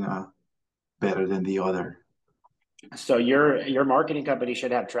working better than the other? So your marketing company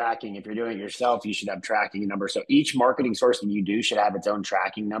should have tracking. If you're doing it yourself, you should have tracking number. So each marketing source that you do should have its own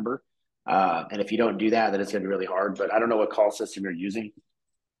tracking number. And if you don't do that, then it's going to be really hard. But I don't know what call system you're using.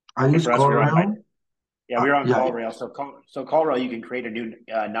 I Okay, use for us, we were on CallRail. yeah, we were on Yeah, CallRail. So CallRail, you can create a new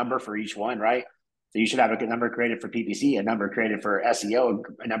number for each one, right? So you should have a number created for PPC, a number created for SEO,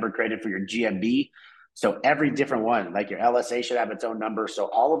 a number created for your GMB. So every different one, like your LSA, should have its own number. So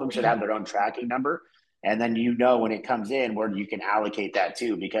all of them should have their own tracking number, and then when it comes in where you can allocate that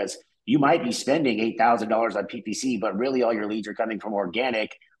to, because you might be spending $8,000 on PPC, but really all your leads are coming from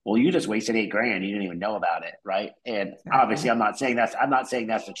organic. Well, you just wasted $8,000. You didn't even know about it, right? And obviously, I'm not saying that's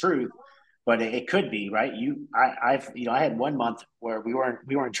the truth, but it could be, right. I had 1 month where we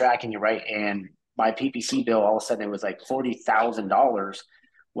weren't tracking it, right, and my PPC bill, all of a sudden it was like $40,000.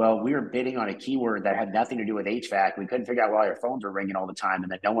 Well, we were bidding on a keyword that had nothing to do with HVAC. We couldn't figure out why our phones were ringing all the time,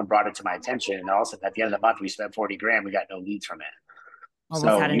 and then no one brought it to my attention. And all of a sudden, at the end of the month, we spent $40,000. We got no leads from it. Almost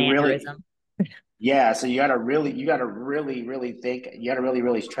So had an aneurysm. yeah. So you got to really think. You got to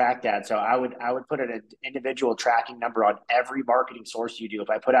really track that. So I would put an individual tracking number on every marketing source you do. If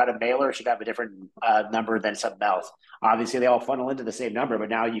I put out a mailer, it should have a different number than something else. Obviously, they all funnel into the same number, but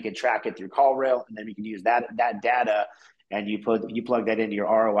now you can track it through CallRail, and then you can use that data, and you plug that into your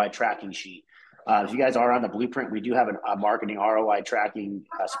ROI tracking sheet. If you guys are on the blueprint, we do have a marketing ROI tracking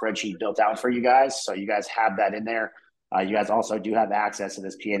spreadsheet built out for you guys, so you guys have that in there. You guys also do have access to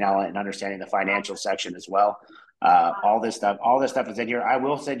this P&L and understanding the financial section as well. All this stuff is in here. I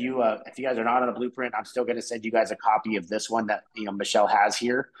will send you, if you guys are not on the blueprint, I'm still going to send you guys a copy of this one that Michelle has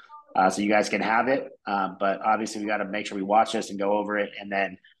here, so you guys can have it. But obviously, we got to make sure we watch this and go over it. And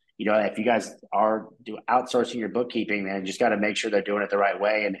then, if you guys are outsourcing your bookkeeping, man, you just got to make sure they're doing it the right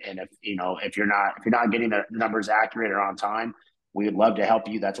way. And if you're not getting the numbers accurate or on time, we would love to help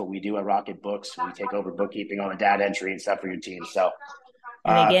you. That's what we do at Rocket Books. We take over bookkeeping, all the data entry and stuff for your team. So,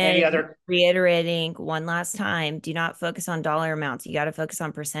 And any again, other? reiterating one last time, do not focus on dollar amounts. You got to focus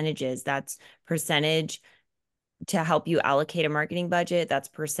on percentages. That's percentage to help you allocate a marketing budget. That's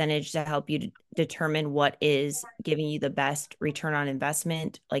percentage to help you determine what is giving you the best return on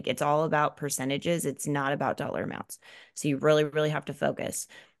investment. Like, it's all about percentages. It's not about dollar amounts. So you really, really have to focus,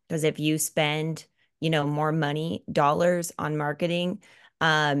 because if you spend, more money, dollars on marketing,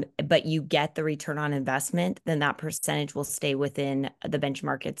 but you get the return on investment, then that percentage will stay within the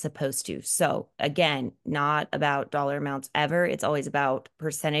benchmark it's supposed to. So again, not about dollar amounts ever. It's always about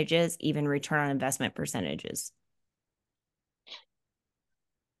percentages, even return on investment percentages.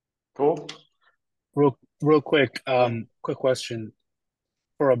 Cool. Real quick, quick question.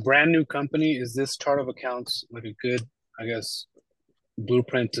 For a brand new company, is this chart of accounts like a good, I guess,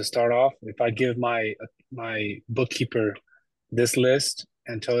 blueprint to start off? If I give my bookkeeper this list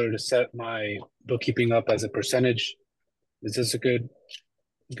and tell her to set my bookkeeping up as a percentage, is this a good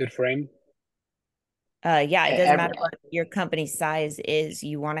frame? Yeah, it doesn't matter what your company size is.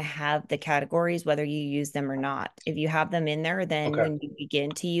 You want to have the categories, whether you use them or not. If you have them in there, then when you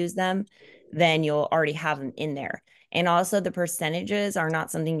begin to use them, then you'll already have them in there. And also, the percentages are not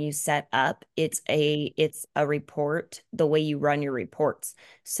something you set up. It's a report, the way you run your reports.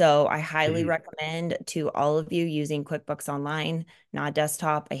 So I highly recommend to all of you using QuickBooks Online, not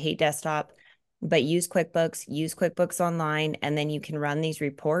desktop. I hate desktop, but use QuickBooks Online, and then you can run these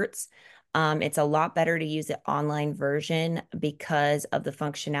reports. It's a lot better to use the online version because of the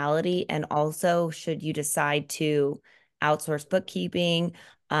functionality. And also, should you decide to outsource bookkeeping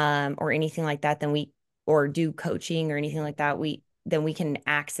or anything like that, or do coaching or anything like that, then we can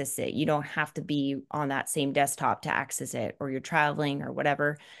access it. You don't have to be on that same desktop to access it, or you're traveling or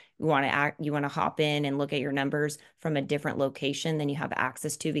whatever. You want to hop in and look at your numbers from a different location than you have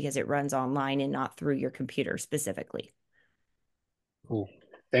access to, because it runs online and not through your computer specifically. Cool.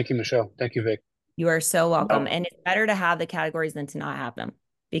 Thank you, Michelle. Thank you, Vic. You are so welcome. And it's better to have the categories than to not have them,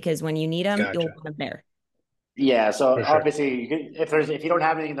 because when you need them, you'll want them there. Yeah. So For sure. obviously, if you don't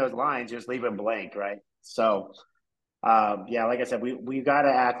have anything in those lines, just leave them blank, right? So, yeah, like I said, we've got to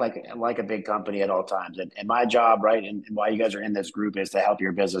act like a big company at all times. And my job, right, and why you guys are in this group, is to help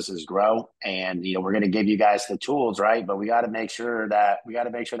your businesses grow. And we're going to give you guys the tools, right? But we got to make sure that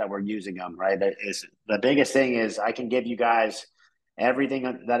we're using them, right? That is the biggest thing. Is I can give you guys everything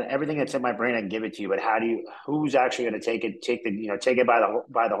that's in my brain. I can give it to you, but who's actually going to take it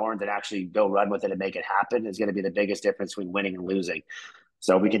by the horns and actually go run with it and make it happen is going to be the biggest difference between winning and losing.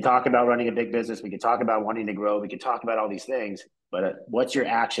 So we can talk about running a big business. We can talk about wanting to grow. We can talk about all these things. but what's your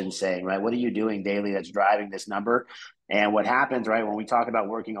action saying, right? What are you doing daily that's driving this number? And what happens, right, when we talk about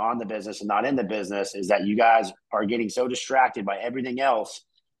working on the business and not in the business is that you guys are getting so distracted by everything else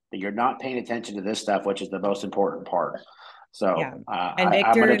that you're not paying attention to this stuff, which is the most important part. So Yeah. And I'm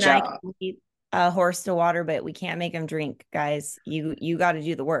Victor going to and I chat. can lead a horse to water, but we can't make him drink, guys. You got to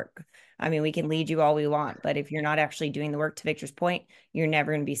do the work. I mean, we can lead you all we want, but if you're not actually doing the work, to Victor's point, you're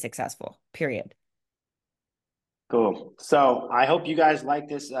never going to be successful, period. Cool. So I hope you guys like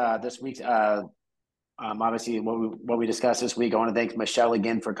this week's obviously what we discussed this week. I want to thank Michelle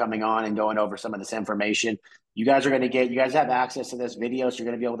again for coming on and going over some of this information. You guys have access to this video, so you're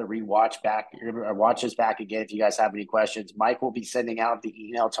going to be able to rewatch back or watch this back again if you guys have any questions. Mike will be sending out the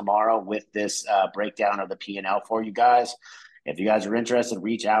email tomorrow with this breakdown of the P&L for you guys. If you guys are interested,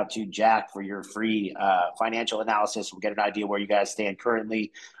 reach out to Jack for your free financial analysis. We'll get an idea where you guys stand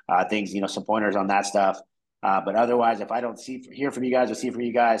currently, things, some pointers on that stuff. But otherwise, if I don't hear from you guys or see from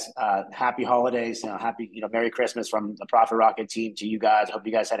you guys, happy holidays, happy, Merry Christmas from the Profit Rocket team to you guys. I hope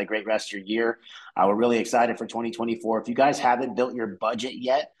you guys had a great rest of your year. We're really excited for 2024. If you guys haven't built your budget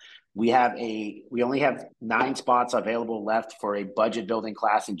yet, we only have 9 spots available left for a budget building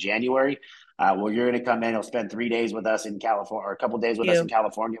class in January. Where you're going to come in, you'll spend 3 days with us in California, or a couple of days with us in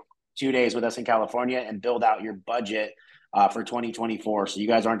California, 2 days with us in California, and build out your budget for 2024. So you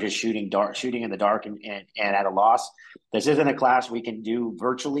guys aren't just shooting in the dark and at a loss. This isn't a class we can do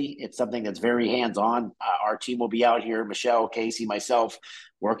virtually. It's something that's very hands-on. Our team will be out here, Michelle, Casey, myself,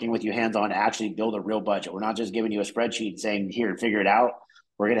 working with you hands-on to actually build a real budget. We're not just giving you a spreadsheet saying, here, figure it out.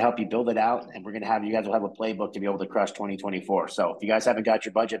 We're going to help you build it out, and we're going to have you guys will have a playbook to be able to crush 2024. So if you guys haven't got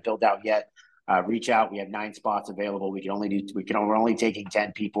your budget built out yet, reach out. We have 9 spots available. We're only taking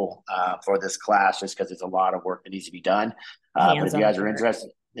 10 people for this class just because it's a lot of work that needs to be done. But if you guys are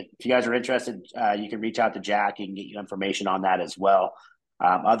interested, you can reach out to Jack. He can get you information on that as well.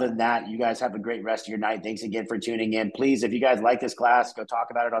 Other than that, you guys have a great rest of your night. Thanks again for tuning in. Please, if you guys like this class, go talk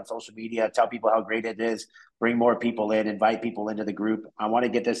about it on social media. Tell people how great it is. Bring more people in. Invite people into the group. I want to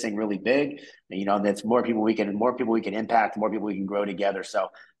get this thing really big. That's more people we can impact, more people we can grow together. So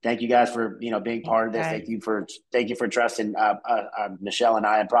thank you guys for being part of this. Thank you for trusting Michelle and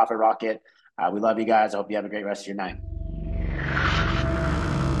I and Profit Rocket. We love you guys. I hope you have a great rest of your night.